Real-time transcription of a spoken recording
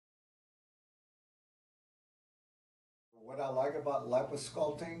What I like about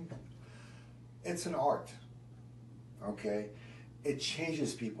LipoSculpting, it's an art, okay? It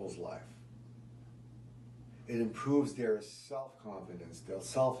changes people's life. It improves their self-confidence, their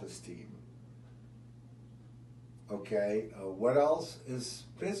self-esteem, okay? What else is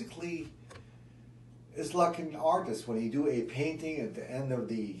basically, it's like an artist. When you do a painting at the end of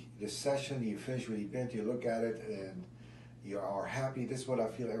the session, you finish with the paint, you look at it and you are happy. This is what I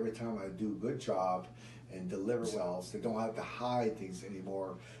feel every time I do a good job and deliver well. They don't have to hide things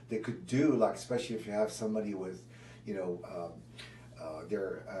anymore. They could do, like, especially if you have somebody with, you know,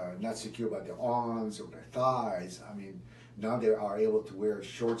 they're not secure about their arms or their thighs. I mean, now they are able to wear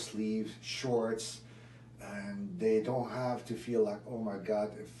short sleeves, shorts, and they don't have to feel like, oh my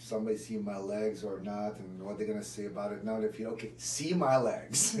God, if somebody see my legs or not, and what they're gonna say about it. Now they feel, okay, see my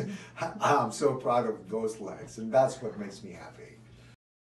legs. I'm so proud of those legs, and that's what makes me happy.